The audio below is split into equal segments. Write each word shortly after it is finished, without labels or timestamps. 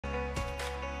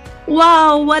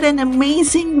Wow, what an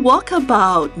amazing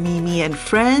walkabout, Mimi and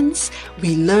friends.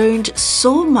 We learned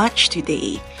so much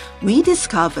today. We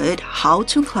discovered how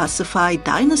to classify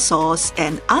dinosaurs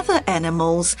and other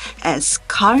animals as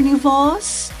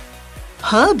carnivores,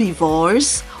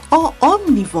 herbivores, or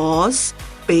omnivores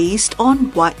based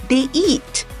on what they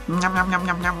eat. Nom, nom, nom,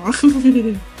 nom,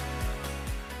 nom.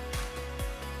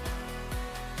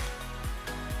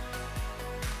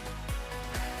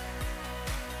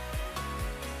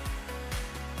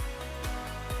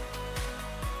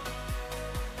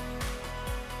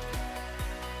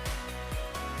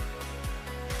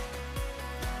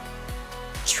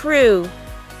 True.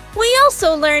 We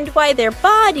also learned why their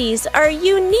bodies are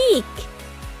unique.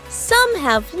 Some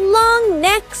have long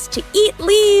necks to eat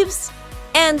leaves,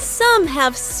 and some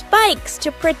have spikes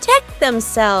to protect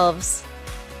themselves.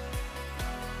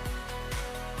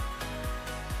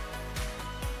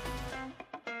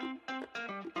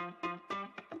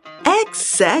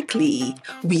 Exactly.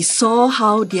 We saw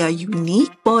how their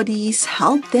unique bodies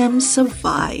help them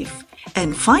survive.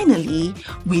 And finally,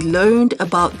 we learned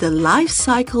about the life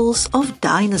cycles of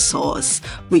dinosaurs,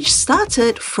 which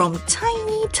started from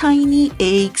tiny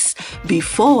eggs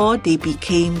before they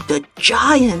became the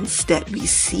giants that we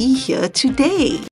see here today.